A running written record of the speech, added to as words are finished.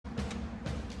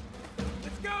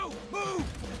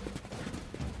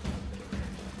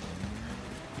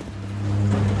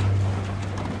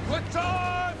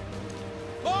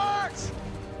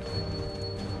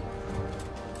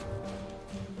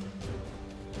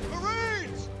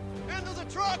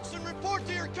trucks and report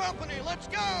to your company. Let's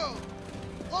go.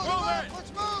 Load them up.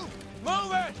 Let's move.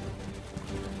 Move it!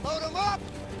 Load them up.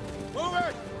 Move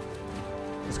it!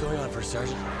 What's going on, First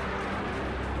Sergeant?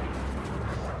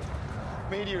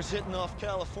 Meteor's hitting off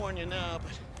California now,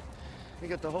 but we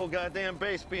got the whole goddamn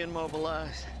base being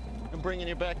mobilized. I'm bringing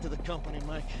you back to the company,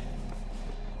 Mike.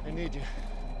 I need you.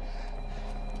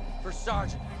 First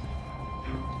Sergeant.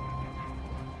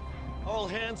 All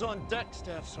hands on deck,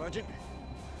 Staff Sergeant.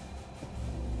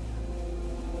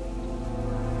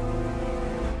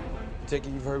 Take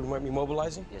it you've heard we might be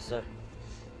mobilizing? Yes, sir.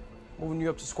 Moving you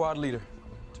up to squad leader.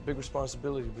 It's a big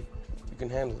responsibility, but you can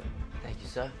handle it. Thank you,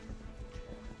 sir.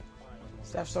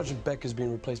 Staff Sergeant Beck is being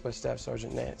replaced by Staff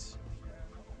Sergeant Nance.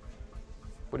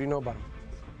 What do you know about him?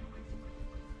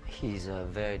 He's a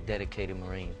very dedicated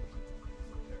Marine.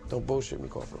 Don't bullshit me,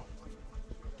 Corporal.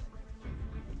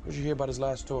 What'd you hear about his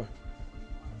last tour?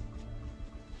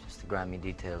 Just the grimy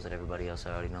details that everybody else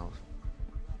already knows.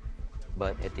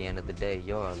 But at the end of the day,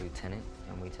 you're our lieutenant,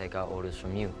 and we take our orders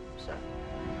from you, sir.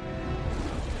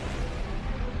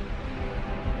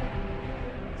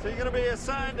 So you're gonna be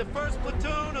assigned to 1st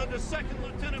Platoon under 2nd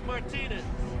Lieutenant Martinez.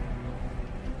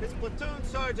 His platoon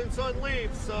sergeant's on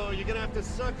leave, so you're gonna have to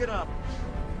suck it up.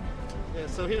 Yeah,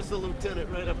 so here's the lieutenant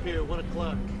right up here, 1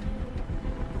 o'clock.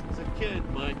 He's a kid,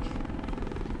 Mike.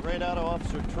 Right out of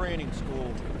officer training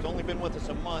school. He's only been with us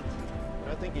a month,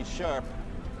 but I think he's sharp.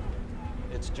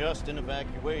 It's just an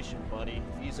evacuation, buddy.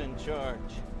 He's in charge.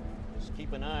 Just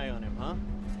keep an eye on him, huh?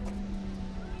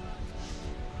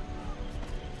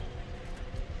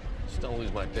 Just don't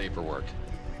lose my paperwork.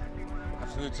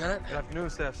 Afternoon, Lieutenant. Good afternoon,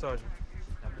 Staff Sergeant.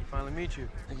 Happy to finally meet you.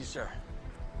 Thank you, sir.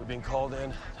 We're being called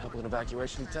in to help with an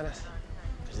evacuation, Lieutenant.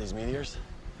 There's these meteors.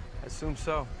 I assume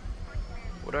so.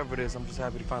 Whatever it is, I'm just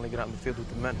happy to finally get out in the field with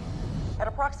the men. At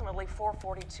approximately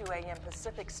 4:42 a.m.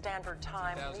 Pacific Standard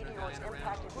Time, meteors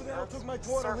impacted the Earth's took my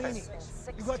surface tortellini. in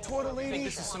 16 You got tortellini? locations. I think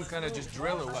this is some kind of just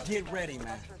drill or what? Get ready,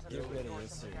 man. Get ready.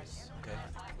 It's serious. Okay.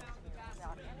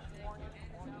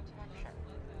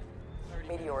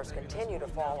 Meteors continue to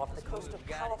fall off the coast of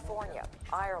California,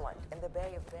 Ireland, and the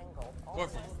Bay of Bengal.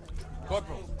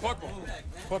 Corporal.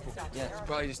 Yeah, it's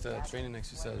probably just a training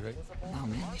exercise, right? No,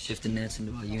 man, you shifted Nance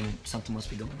into our unit. Something must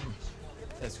be going on.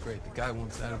 That's great. The guy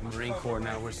wants out of the Marine Corps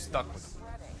now. We're stuck with him.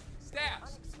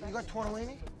 Staff! You got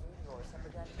tortellini?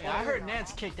 Hey, I heard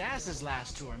Nance kicked ass his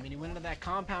last tour. I mean, he went into that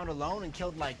compound alone and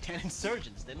killed like 10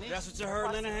 insurgents, didn't he? That's what you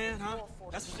heard, Linehan, huh?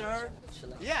 That's what you heard?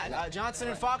 Yeah, Johnson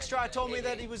and Foxtrot told me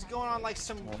that he was going on like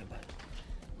some...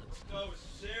 So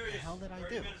serious. What the hell did I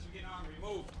do?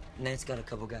 Nance got a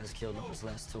couple guys killed on his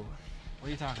last tour. What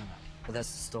are you talking about? But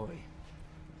that's the story.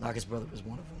 Lockett's brother was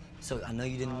one of them. So I know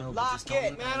you didn't know, but Lock just don't...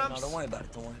 it, man, No, don't worry about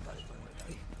it. Don't worry about it.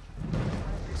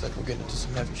 Looks like we're getting into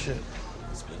some heavy shit.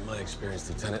 It's been my experience,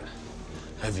 Lieutenant.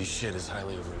 Heavy shit is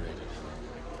highly overrated.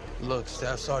 Look,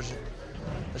 Staff Sergeant,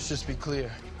 let's just be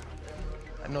clear.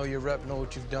 I know your rep, know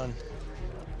what you've done.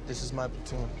 This is my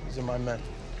platoon. These are my men.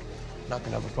 Not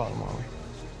gonna have a problem, are we?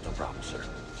 No problem, sir.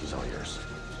 She's all yours.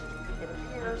 It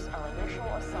appears our initial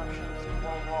assumptions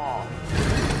were wrong.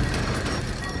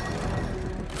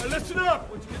 Now listen up!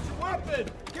 Once you get your weapon,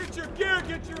 get your gear,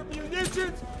 get your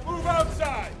munitions, move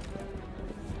outside!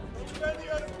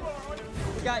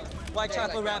 We got white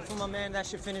chocolate wrap from my man. That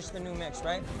should finish the new mix,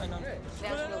 right?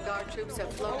 National Guard troops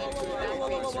have flown into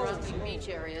evacuate surrounding beach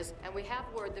areas, and we have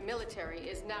word the military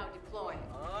is now deploying.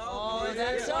 Oh,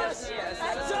 that's us!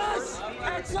 That's us!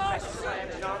 That's us!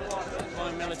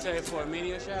 Calling military for a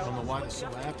meteor shower? I don't know why they're so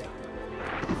happy.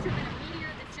 There's been a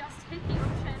meteor that just hit the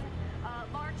ocean.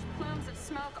 Large plumes of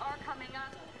smoke are coming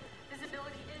up.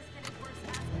 Visibility is getting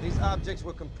worse. These objects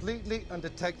were completely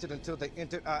undetected until they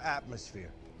entered our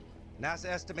atmosphere. NASA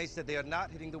estimates that they are not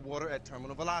hitting the water at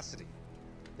terminal velocity.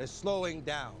 They're slowing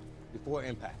down before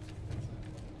impact.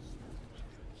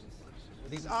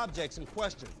 These objects in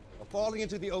question are falling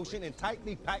into the ocean in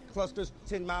tightly packed clusters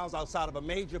 10 miles outside of a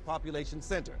major population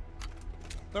center.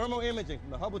 Thermal imaging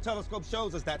from the Hubble telescope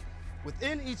shows us that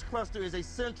within each cluster is a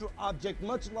central object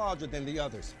much larger than the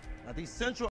others. Now, these central